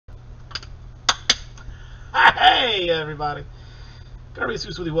Hey everybody, Kirby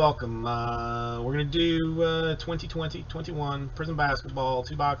Sweetie, welcome. We're gonna do 2020-21 Prizm Basketball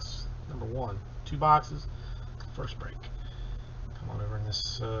 2-box number 1. 2 boxes, first break. Come on over in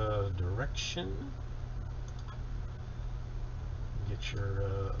this direction. Get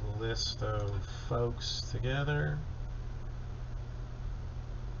your list of folks together.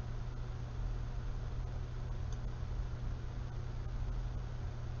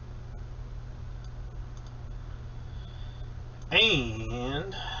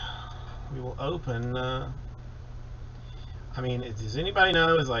 And we will open. I mean, does anybody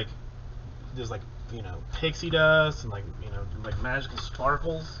know? Is like there's like pixie dust and like magical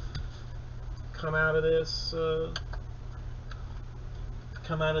sparkles come out of this.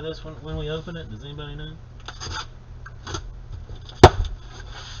 Come out of this when we open it. Does anybody know?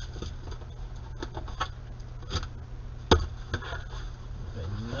 Okay,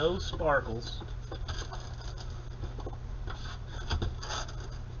 no sparkles.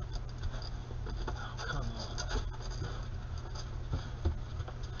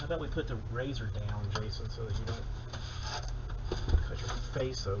 How about we put the razor down, Jason, so that you don't cut your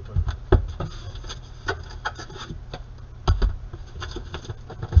face open.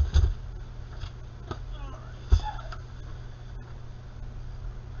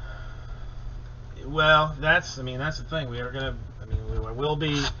 Well, that's the thing. We are gonna, we will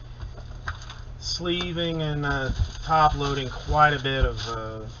be sleeving and top loading quite a bit of,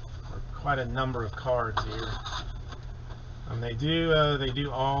 or quite a number of cards here. They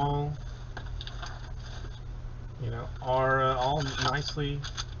do all, are all nicely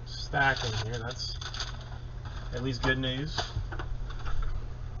stacked in here. That's at least good news.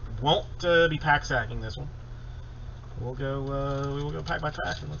 Won't be pack sacking this one. We'll go, we will go pack by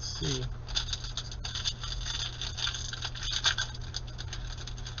pack, and let's see.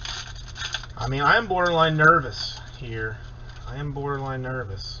 I am borderline nervous here. I am borderline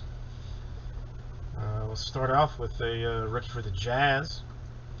nervous. We'll start off with a rookie for the Jazz,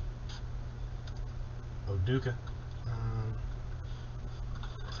 Oduka.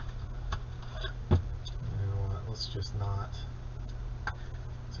 You know what? Let's just not.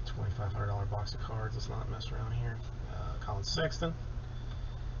 It's a $2,500 box of cards. Let's not mess around here. Colin Sexton,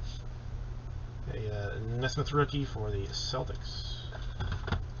 a Nesmith rookie for the Celtics.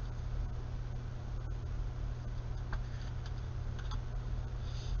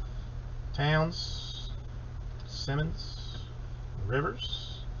 Towns, Simmons,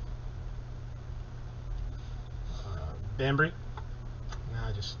 Rivers, Bembry. Now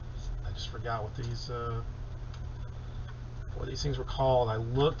I just forgot what these things were called. I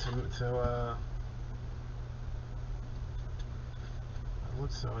looked I looked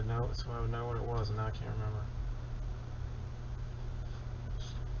so I would know what it was, and now I can't remember.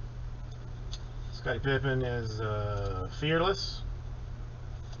 Scottie Pippen is fearless.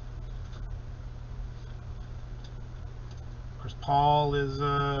 Chris Paul is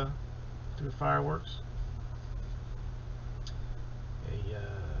doing fireworks. A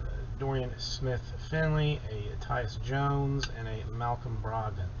Dorian Smith-Finley, a Tyus Jones, and a Malcolm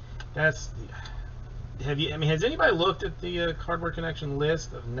Brogdon. That's the. Has anybody looked at the Cardboard Connection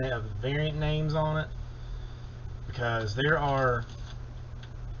list of variant names on it? Because there are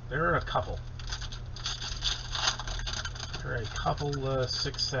a couple. There are a couple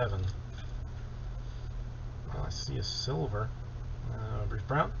 6, 7. Oh, I see a silver. Bruce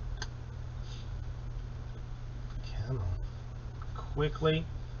Brown. Come on. Quickly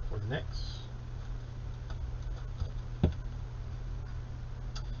for the Knicks.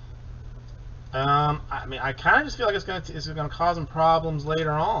 I kind of just feel like it's gonna cause them problems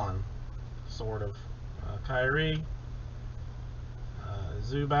later on, sort of. Kyrie,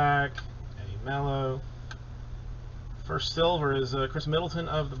 Zubac, a Melo. First silver is Chris Middleton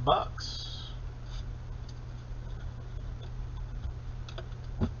of the Bucks.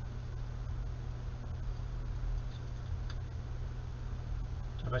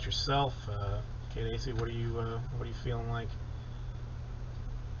 How about yourself, KDC? What are you feeling like?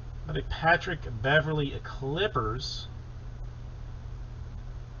 How about a Patrick Beverly Clippers?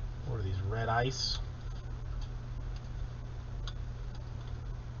 What are these, red ice?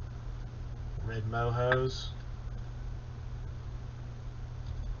 Red Mohos.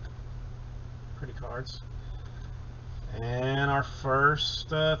 Pretty cards. And our first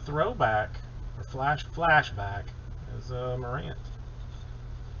throwback, or flashback, is Morant.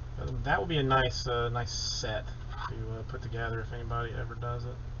 That would be a nice set to put together if anybody ever does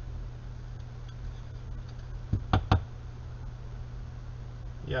it.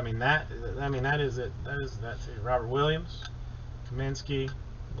 Yeah, that is it. That is that too. Robert Williams, Kaminsky,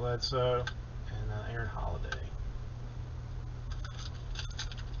 Bledsoe, and Aaron Holiday.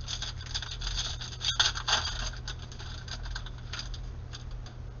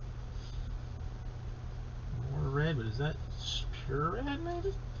 More red, but is that pure red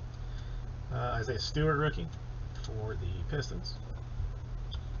maybe? Isaiah Stewart rookie for the Pistons.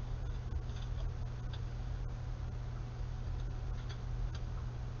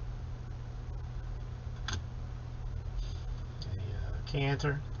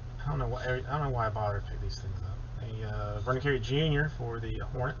 Cantor. I don't know why I bothered to pick these things up. A Vernon Carey Jr. for the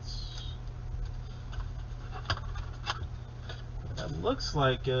Hornets. That looks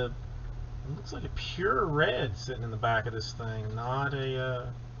like a pure red sitting in the back of this thing, not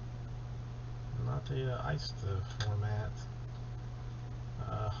the iced format.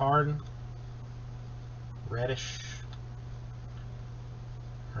 Harden, reddish.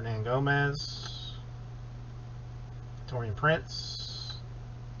 Hernan Gomez, Torian Prince.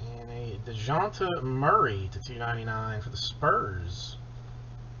 And a DeJounte Murray to 299 for the Spurs.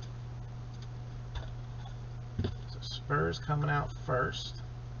 So Spurs coming out first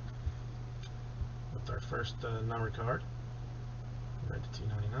with our first numbered card. Red to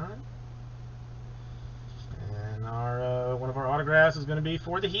 299. And our one of our autographs is going to be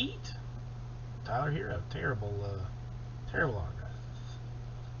for the Heat. Tyler Hero. Terrible autograph.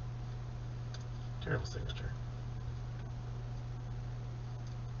 Terrible signature.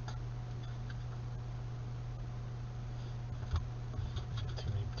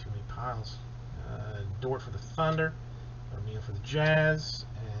 Too many piles. Dort for the Thunder, O'Neal for the Jazz,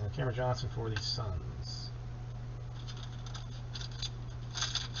 and Cameron Johnson for the Suns.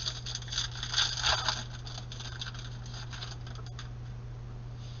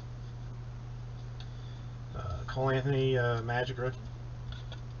 Cole Anthony, Magic rookie.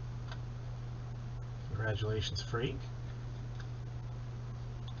 Congratulations, Freak.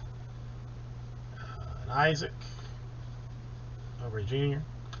 And Isaac Aubrey Jr.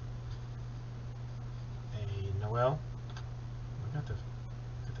 A Noel. I got the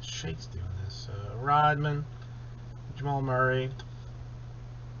shakes doing this. Rodman, Jamal Murray,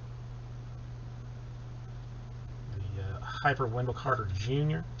 the Hyper Wendell Carter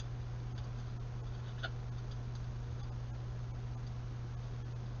Jr.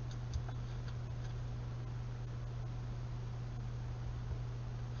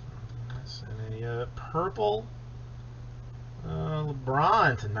 And a purple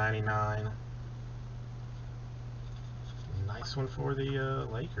LeBron to 99. Nice one for the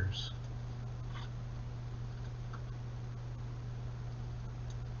Lakers.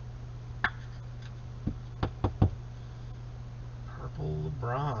 Purple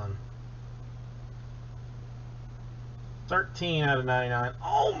LeBron. 13 out of 99.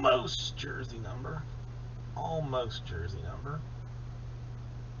 Almost jersey number. Almost jersey number.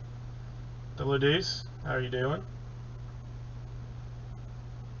 Deuce, how are you doing?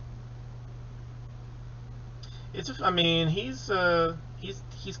 I mean, he's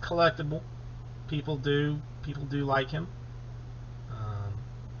collectible. People do like him.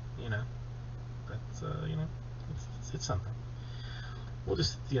 You know, that's you know, it's something. We'll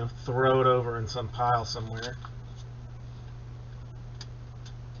just throw it over in some pile somewhere.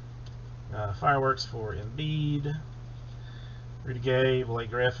 Fireworks for Embiid, Rudy Gay, Blake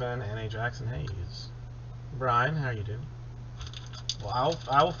Griffin, and A. Jackson Hayes. Brian, how you doing? Well,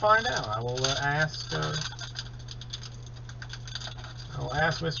 I will find out. I will ask. I'll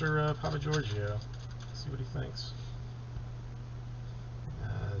ask Mr. Papa Giorgio. See what he thinks.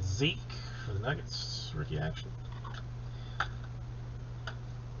 Zeke for the Nuggets, rookie action. I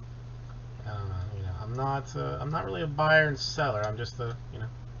don't know. I'm not really a buyer and seller. I'm just a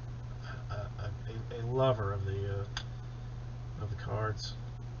lover of the cards.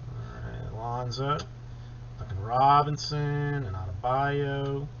 All right, Alonzo, Duncan Robinson, and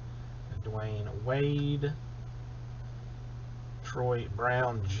Adebayo, and Dwayne Wade. Troy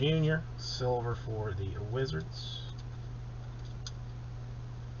Brown Jr., silver for the Wizards.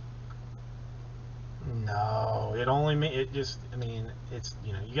 No, I mean, it's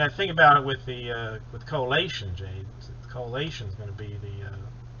you got to think about it with the with collation, Jade. The collation is going to be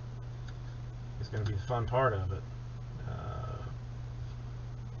the fun part of it.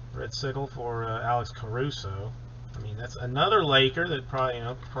 Red Sickle for Alex Caruso. I mean, that's another Laker that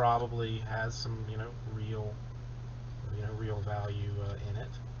probably has some real value in it.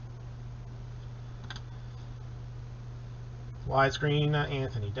 Widescreen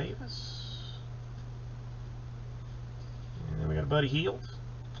Anthony Davis. And then we got a Buddy Hield,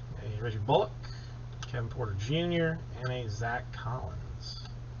 a Reggie Bullock, Kevin Porter Jr., and a Zach Collins.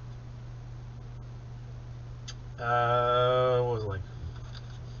 What was it, like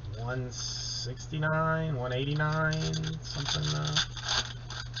 1 169, 189,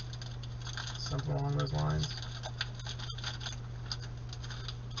 something along those lines.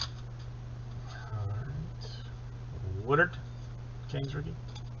 All right. Woodard, Kings rookie.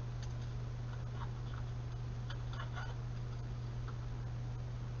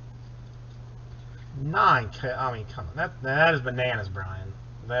 I mean, come on. That is bananas, Brian.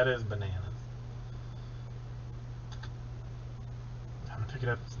 That is bananas. I'm gonna pick it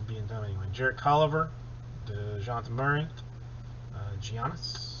up. It's being done anyway. Jarrett Culliver, DeJounte Murray,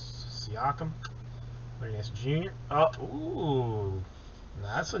 Giannis, Siakam, Larry Nance Jr. Oh, ooh,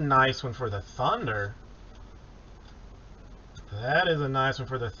 that's a nice one for the Thunder. That is a nice one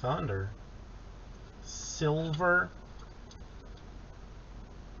for the Thunder. Silver.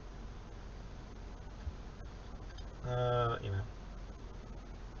 You know,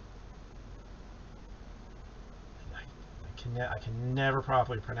 I can never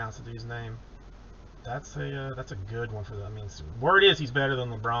properly pronounce his name. That's a good one for the. I mean, word is he's better than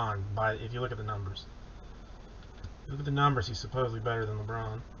LeBron. If you look at the numbers, he's supposedly better than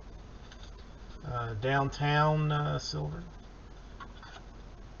LeBron. Downtown silver,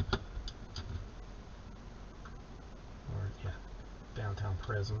 or yeah, downtown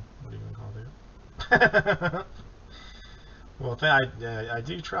Prizm. What do you want to call it? Well, I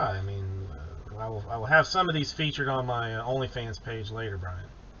do try. I mean, I will have some of these featured on my OnlyFans page later, Brian.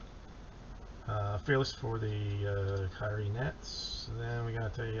 Fearless for the Kyrie Nets. Then we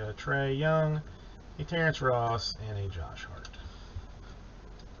got a Trae Young, a Terrence Ross, and a Josh Hart.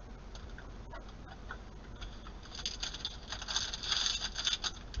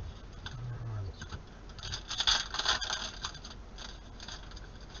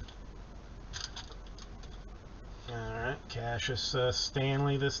 Alright, Cassius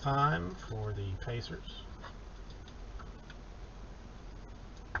Stanley this time for the Pacers.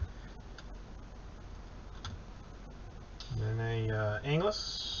 Then a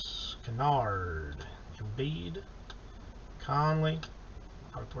Inglis, Kennard, Embiid, Conley,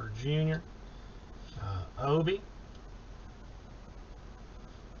 Otto Porter Jr., Obi,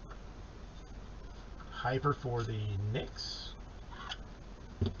 Hyper for the Knicks.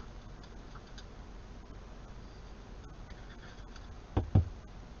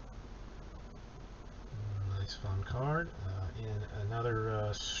 Nice fun card. In another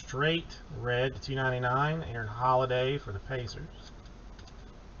straight red $2.99, Aaron Holiday for the Pacers.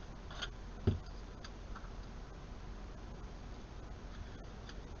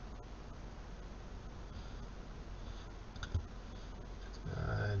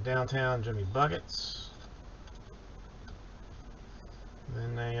 Downtown Jimmy Buckets.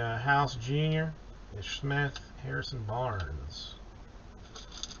 Then a House Jr., Ish Smith, Harrison Barnes.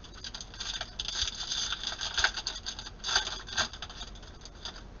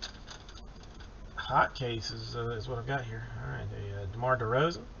 Hot cases is what I've got here. All right, a DeMar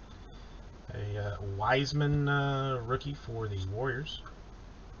DeRozan, a Wiseman rookie for the Warriors.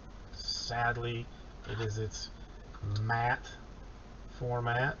 Sadly, it is its matte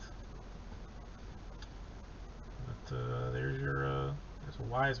format. But there's a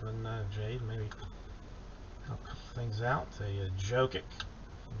Wiseman Jade. Maybe help a couple things out. A Jokic,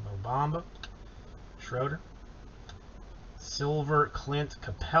 Mobamba, Schroeder, silver Clint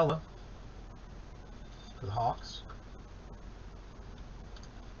Capella for the Hawks.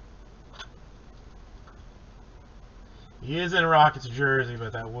 He is in a Rockets jersey,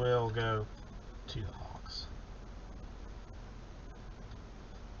 but that will go to the Hawks.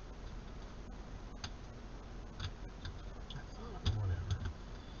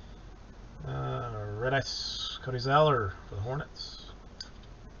 Whatever. Red Ice Cody Zeller for the Hornets.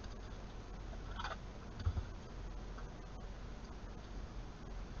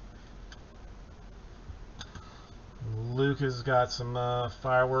 Luka's got some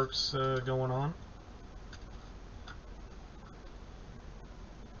fireworks going on.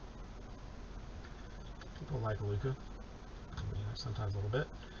 People like Luka, you know, sometimes a little bit.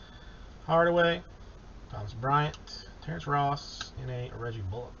 Hardaway, Thomas Bryant, Terrence Ross, and a Reggie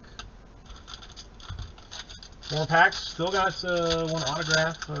Bullock. 4 packs. Still got one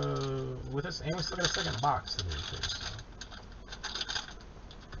autograph with us, and we still got a second box to do too. So.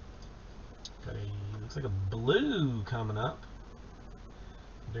 Got a, looks like a blue coming up.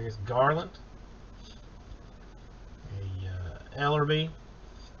 There's Garland, a Ellerby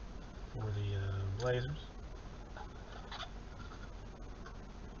for the Blazers.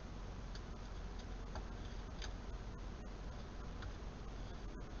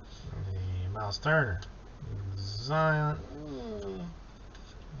 A Miles Turner, Zion.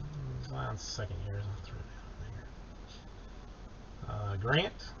 Zion's second year. I'll throw it down there.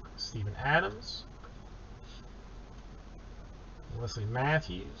 Grant, Steven Adams. Wesley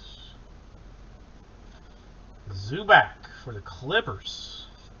Matthews. Zubac for the Clippers.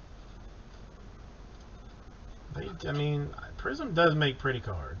 I mean, Prizm does make pretty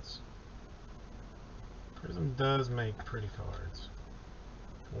cards. Prizm does make pretty cards.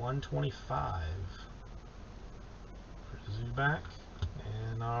 125 for Zubac.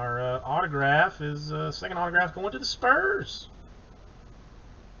 And our autograph is second autograph going to the Spurs.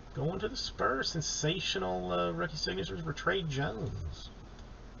 Going to the Spurs. Sensational rookie signatures for Trey Jones.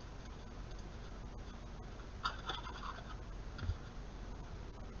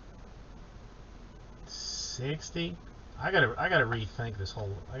 $60. I gotta rethink this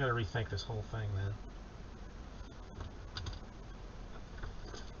whole. I gotta rethink this whole thing, man.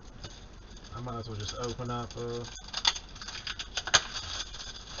 I might as well just open up.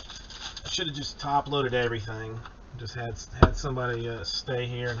 I should have just top loaded everything. Just had somebody stay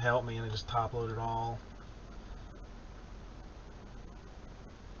here and help me, and I just top loaded all.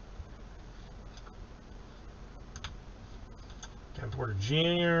 Kevin Porter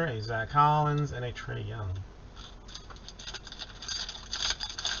Jr., a Zach Collins, and a Trae Young.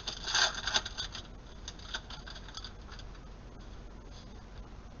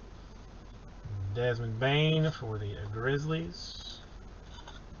 Desmond Bane for the Grizzlies.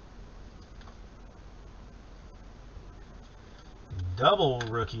 Double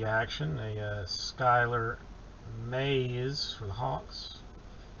rookie action, a Skylar Mays for the Hawks.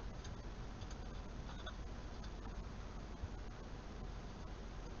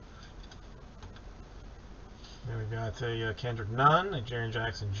 Then we've got a Kendrick Nunn, a Jaren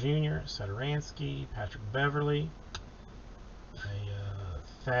Jackson Jr., Satoransky, Patrick Beverly, a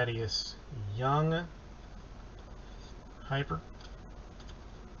Thaddeus Young Hyper.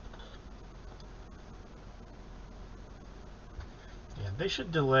 Yeah, they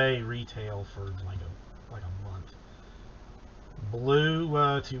should delay retail for like a month. Blue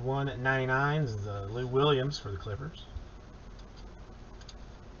to 199 is Lou Williams for the Clippers.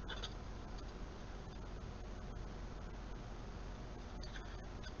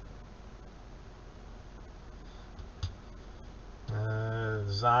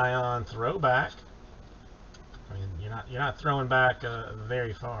 Zion throwback. I mean, you're not throwing back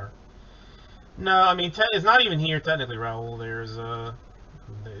very far. No, I mean it's not even here technically, Raul.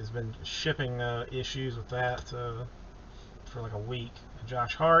 There's been shipping issues with that for like a week.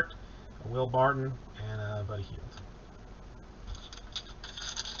 Josh Hart, Will Barton, and Buddy Hield.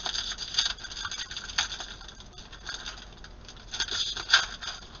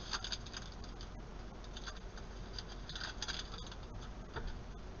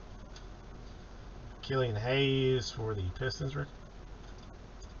 Killian Hayes for the Pistons, Rick.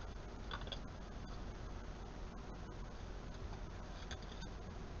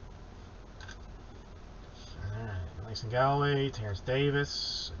 Alright, Langston Galloway, Terrence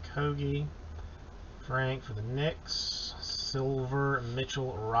Davis, Kogi, Frank for the Knicks, Silver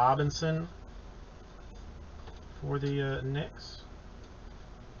Mitchell Robinson for the Knicks.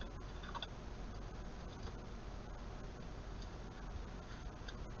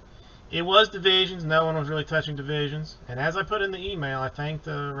 It was divisions. No one was really touching divisions. And as I put in the email, I thanked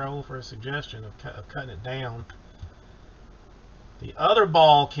Raul for his suggestion of cutting it down. The other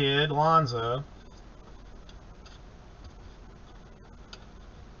ball kid, Lonzo.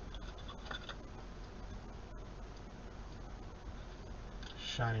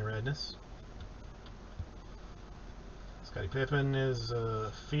 Shiny redness. Scottie Pippen is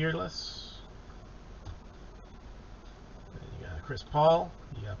fearless. You got Chris Paul.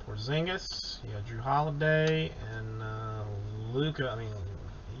 You got Porzingis, you got Drew Holiday, and Luka. I mean,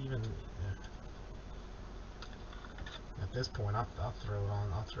 even at this point, I'll throw it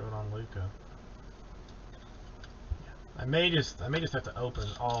on. I'll throw it on Luka. I may just have to open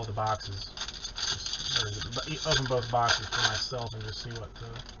all the boxes, or open both boxes for myself and just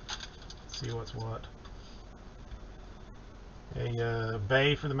see what's what. A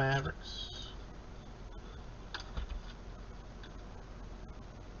Bay for the Mavericks.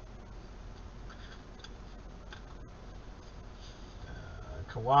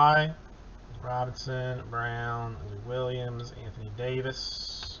 Kawhi, Robinson, Brown, Lou Williams, Anthony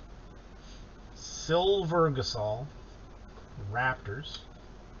Davis, Silver Gasol, Raptors,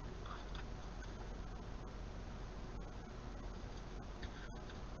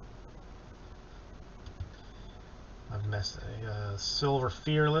 I've messed a Silver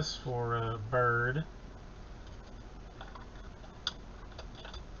Fearless for Bird.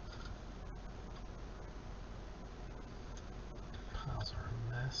 Piles are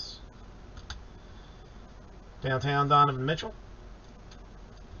a mess. Downtown Donovan Mitchell.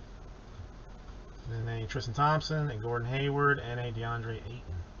 Then a Tristan Thompson, a Gordon Hayward, and a DeAndre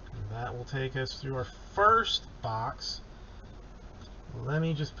Ayton. And that will take us through our first box. Let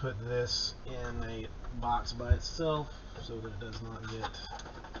me just put this in a box by itself so that it does not get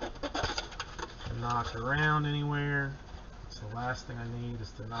knocked around anywhere. It's the last thing I need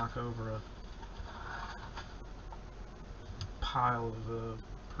is to knock over a pile of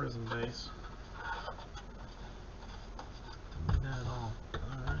Prizm base. Don't need that at all.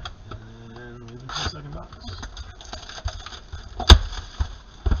 Alright, and moving to the second box.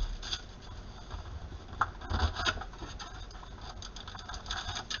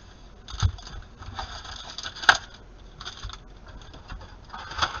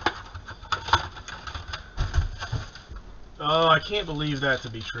 Oh, I can't believe that to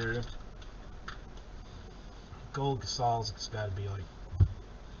be true. Gold Gasol's got to be like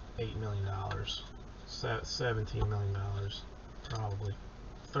 $8 million, $17 million, probably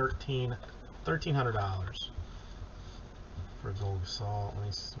 $1,300 for a Gold Gasol. Let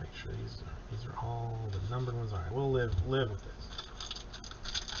me make sure these are all the numbered ones. All right, we'll live with this.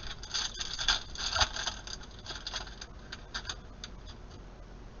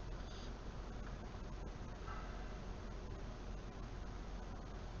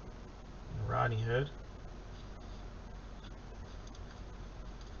 Rodney Hood.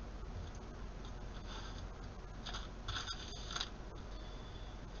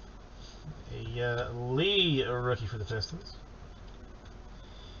 A Lee rookie for the Pistons.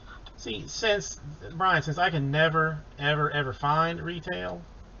 See, since I can never, ever find retail,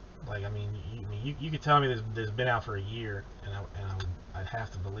 like, I mean, you could tell me there's been out for a year, and I'd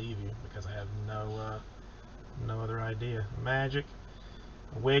have to believe you because I have no other idea. Magic,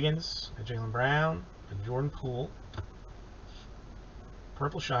 a Wiggins, a Jaylen Brown, a Jordan Poole,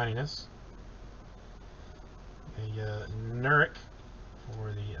 purple shininess, a Nurkic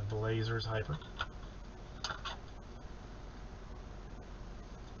for the Blazers hyper.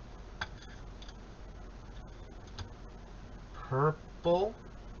 Purple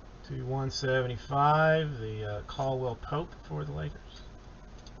to 175, the Caldwell Pope for the Lakers.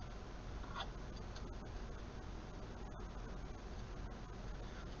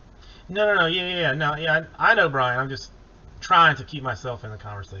 No, yeah, I know, Brian. I'm just trying to keep myself in the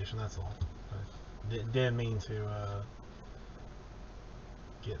conversation. That's all. But didn't mean to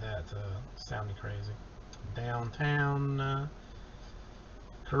get that sounding crazy. Downtown,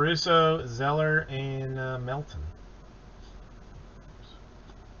 Caruso, Zeller, and Melton.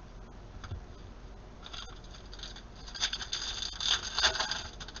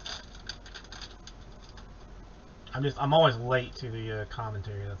 I'm always late to the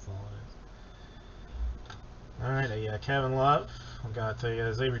commentary. That's all it is. All right, a Kevin Love. I've got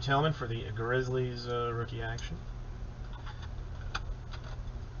a Xavier Tillman for the Grizzlies rookie action.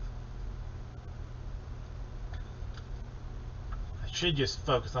 I should just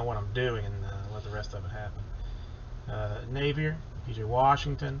focus on what I'm doing and let the rest of it happen. Napier, PJ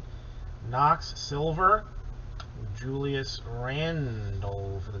Washington, Knox Silver, Julius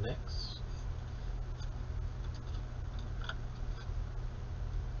Randle for the Knicks.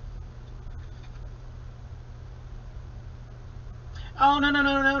 Oh,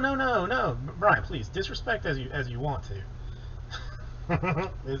 no, Brian, please disrespect as you want to.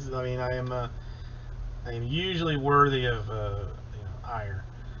 I am usually worthy of ire.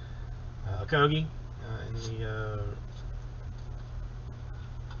 Kogi in the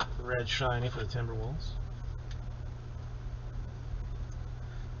red shiny for the Timberwolves.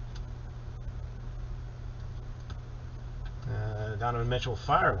 Donovan Mitchell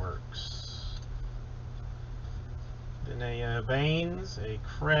fireworks. Then a Baines, a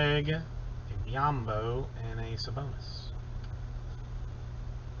Craig, a Biombo, and a Sabonis.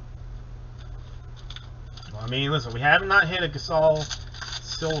 Well, I mean, listen, we have not hit a Gasol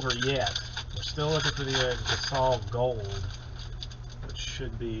silver yet. We're still looking for the Gasol gold, which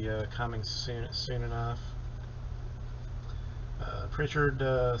should be coming soon enough. Pritchard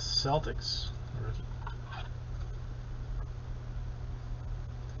Celtics rookie.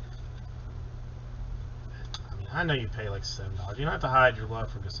 I know you pay like $7. You don't have to hide your love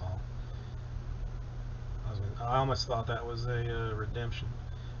for Gasol. I almost thought that was a redemption.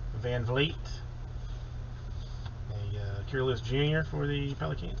 Van Vliet, a Kyrgios Jr. for the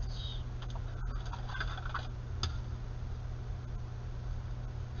Pelicans.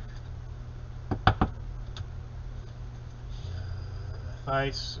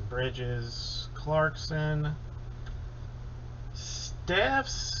 Theis, Bridges, Clarkson,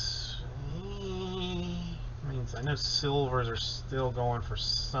 Steph's. I know silvers are still going for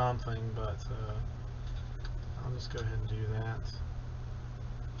something, but I'll just go ahead and do that.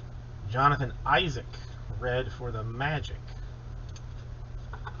 Jonathan Isaac, red for the Magic.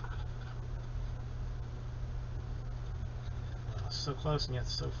 So close and yet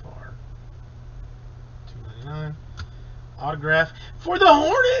so far. $2.99. Autograph for the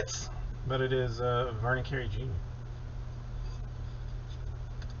Hornets, but it is Vernon Carey Jr.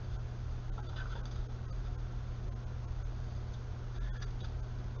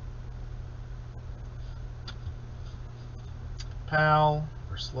 Powell,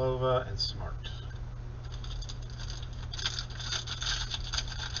 Verslova, and Smart.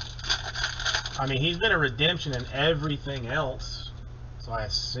 I mean, he's been a redemption in everything else, so I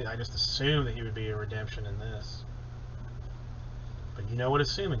just assumed that he would be a redemption in this. But you know what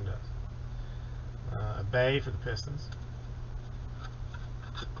assuming does. A Bay for the Pistons.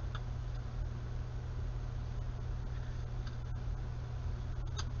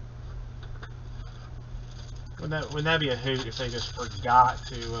 Wouldn't that be a hoot if they just forgot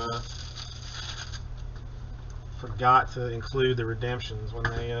to include the redemptions when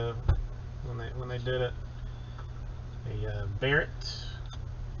they did it? A Barrett,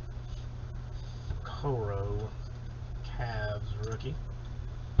 Coro, Cavs rookie,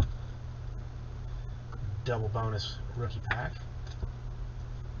 double bonus rookie pack.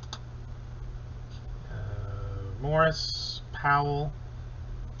 Morris, Powell,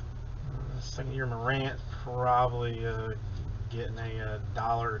 second year Morant, probably getting a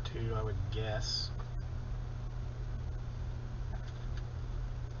 $1 or $2, I would guess.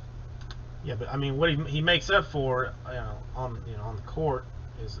 Yeah, but I mean, what he makes up for, on the court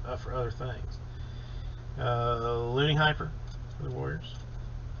is up for other things. Looney Hyper for the Warriors.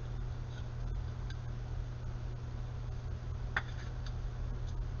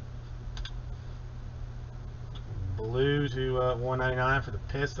 Blue to 199 for the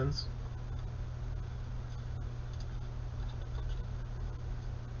Pistons.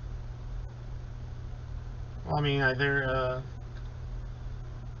 Well, I mean, I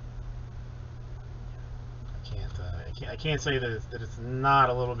can't say that it's not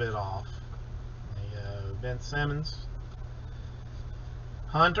a little bit off. Ben Simmons,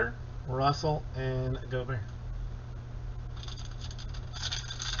 Hunter, Russell, and Gobert.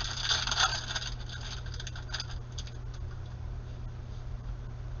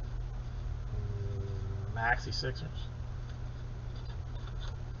 Maxi Sixers.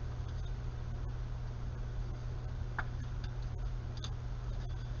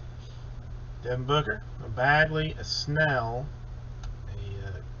 Devin Booker, a Bagley, a Snell,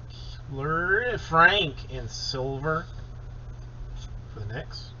 a Frank in silver for the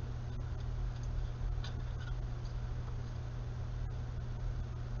Knicks.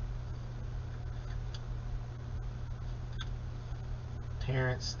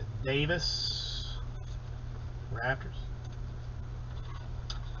 Terrence Davis, Raptors.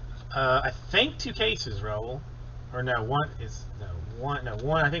 I think 2 cases, Raul. Or no, one.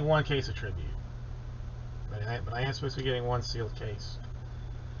 I think 1 case of tribute. But I am supposed to be getting 1 sealed case.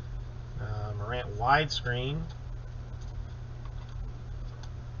 Morant widescreen.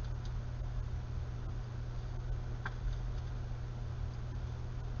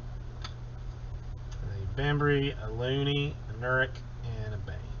 A Bembry, a Looney, a Nurkic, and a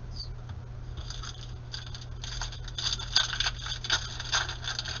Baines.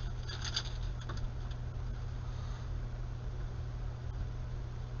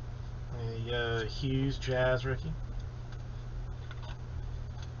 A Hughes Jazz rookie.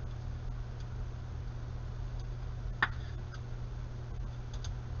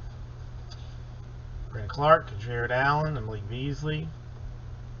 Brandon Clark, Jared Allen, and Malik Beasley.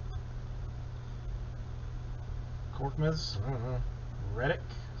 Korkmaz, Redick,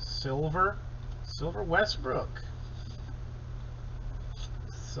 Silver Westbrook.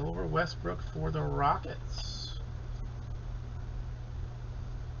 Silver Westbrook for the Rockets.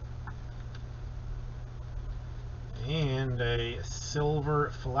 And a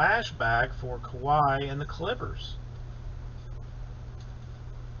silver flashback for Kawhi and the Clippers.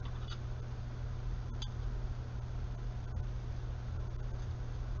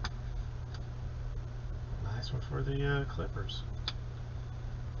 Nice one for the Clippers.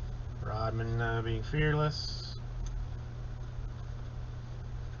 Rodman being fearless.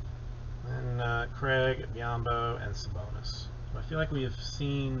 And Craig, Biombo, and Sabonis. I feel like we have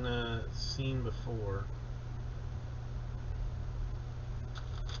seen before.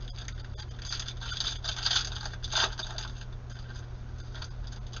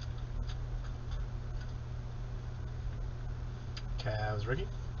 Cavs rookie.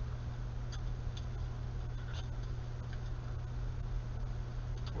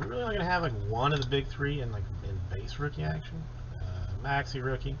 We're really only gonna have like one of the big 3 in base rookie action. Maxi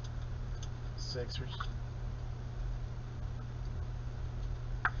rookie. Sixers.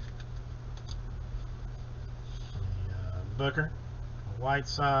 Booker,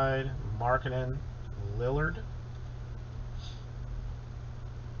 Whiteside, Markkanen, Lillard.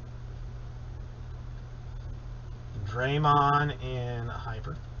 Draymond and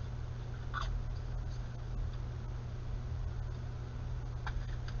Hyper.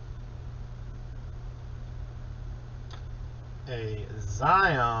 A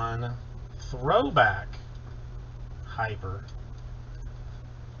Zion throwback Hyper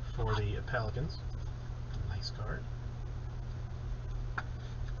for the Pelicans. Nice card.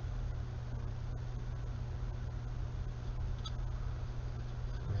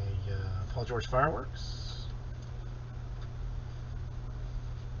 A Paul George Fireworks.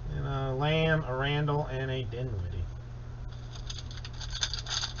 And a Lamb, a Randall, and a Dinwiddie.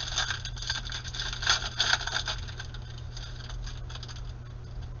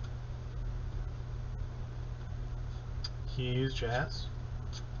 Hughes, Jazz.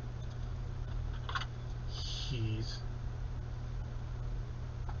 Hughes.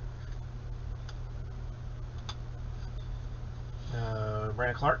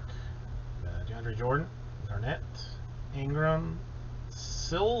 Brandon Clark. DeAndre Jordan. Garnett. Ingram.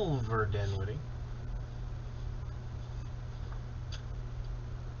 Silver Dinwiddie.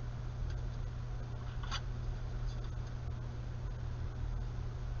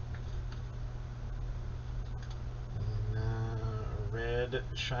 Red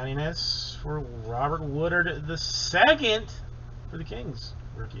shininess for Robert Woodard II for the Kings.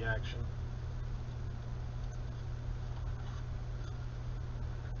 Rookie action.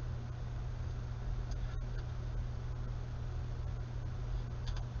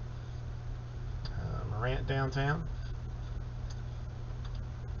 Morant downtown.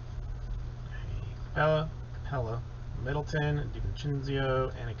 Capella, Middleton,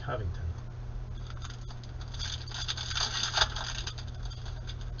 DiVincenzo, and a Covington.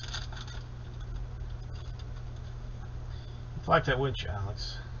 I like that, wouldn't you,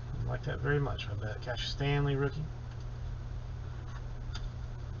 Alex? I like that very much. I bet. Cash Stanley rookie.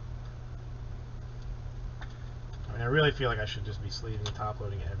 I mean, I really feel like I should just be sleeving and top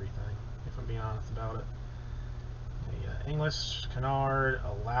loading everything, if I'm being honest about it. A English, Kennard,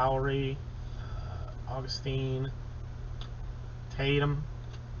 a Lowry, Augustine, Tatum,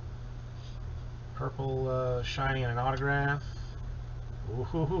 purple shiny and an autograph.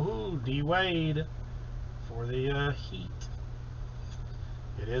 Ooh, D Wade for the Heat.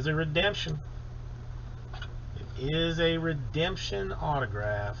 It is a redemption. It is a redemption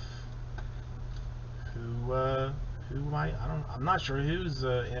autograph. Who might? I'm not sure who's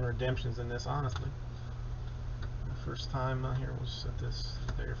in redemptions in this, honestly. The first time here, we'll set this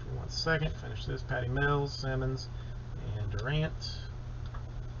there for 1 second. Finish this. Patty Mills, Simmons, and Durant.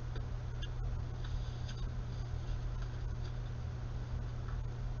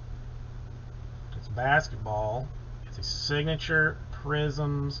 It's basketball. It's a signature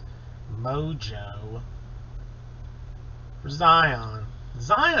Prizm's Mojo for Zion.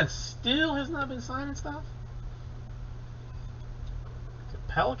 Zion still has not been signing stuff. The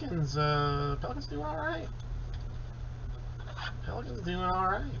Pelicans doing all right. Pelicans doing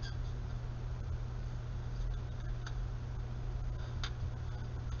all right.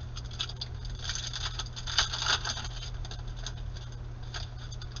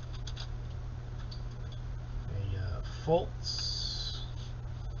 Fultz,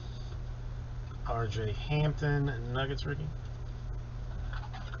 RJ Hampton, Nuggets rookie.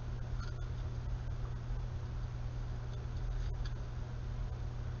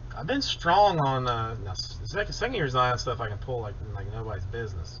 I've been strong on now, second year Zion stuff. I can pull like nobody's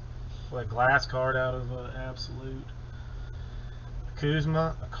business. Pull that glass card out of Absolute. A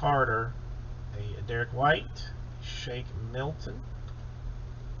Kuzma, a Carter, a Derek White, a Shake Milton.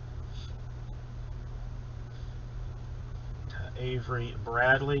 Avery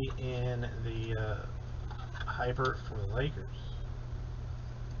Bradley in the Hyper for the Lakers.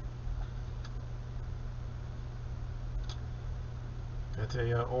 Got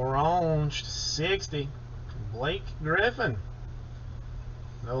a orange 60. Blake Griffin.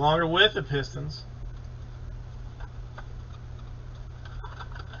 No longer with the Pistons.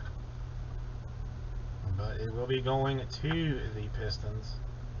 But it will be going to the Pistons.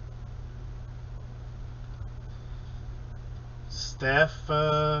 Steph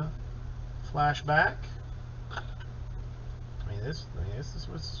flashback. I mean, this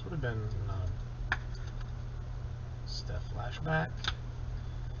would have been Steph flashback.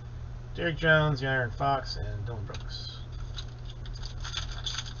 Derrick Jones, De'Aaron Fox, and Dylan Brooks.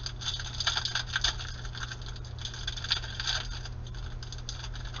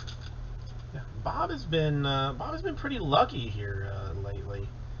 Yeah. Bob has been pretty lucky here lately.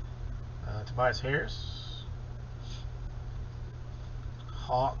 Tobias Harris,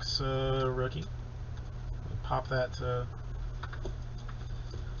 Hawks rookie. Pop that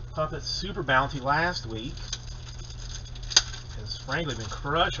super bounty last week. Has frankly been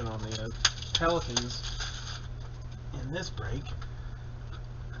crushing on the Pelicans in this break.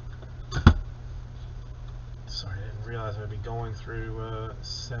 Sorry, I didn't realize I'd be going through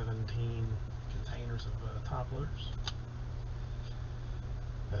 17 containers of top loaders.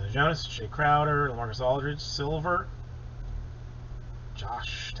 Jonas, Shea Crowder, LaMarcus Aldridge, Silver,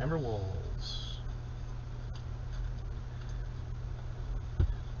 Josh Timberwolves,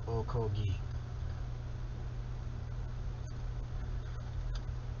 Okogie.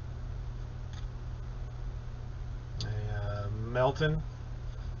 Melton,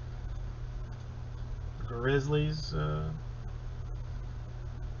 Grizzlies,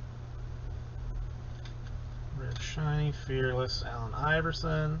 Red Shiny, Fearless, Allen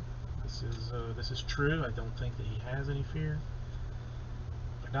Iverson. This is true. I don't think that he has any fear.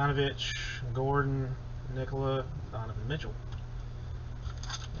 Bogdanovich, Gordon, Nikola, Donovan Mitchell.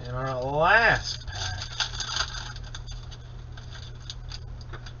 And our last pack.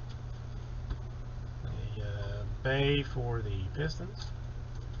 A Bay for the Pistons.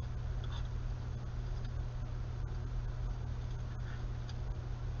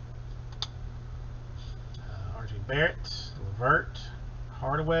 RJ Barrett, Levert,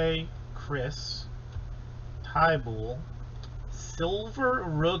 Hardaway, Chris, Tybull, Silver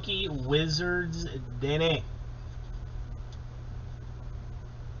rookie Wizards, Denny.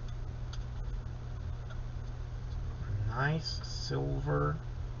 Nice silver.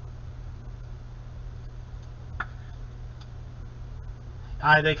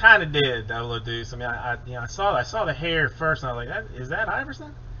 They kind of did, Double Deuce. I mean, I saw the hair first, and I was like, is that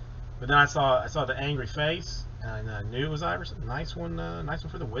Iverson? But then I saw the angry face, and I knew it was Iverson. Nice one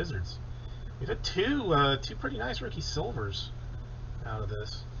for the Wizards. We've had two pretty nice rookie silvers out of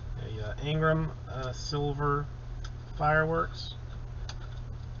this. Ingram silver fireworks.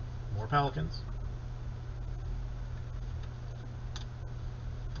 More Pelicans.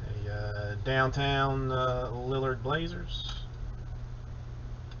 Downtown Lillard Blazers.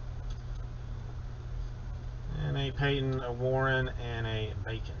 And a Peyton, a Warren, and a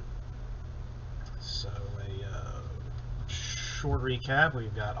Bacon. So a short recap.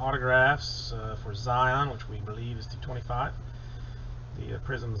 We've got autographs for Zion, which we believe is 225. The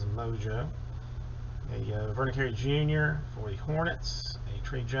Prizm's Mojo. A Vernon Carey Jr. for the Hornets. A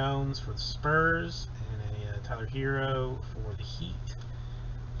Trey Jones for the Spurs. And a Tyler Hero for the Heat.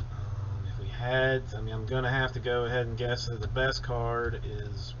 I'm going to have to go ahead and guess that the best card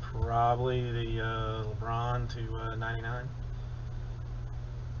is probably the LeBron to 99.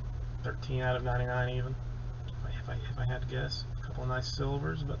 13 out of 99 even, if I had to guess. A couple of nice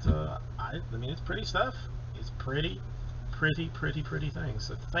silvers, but I mean, it's pretty stuff. It's pretty things.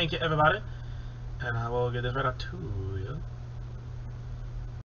 So thank you, everybody, and I will get this right up to you.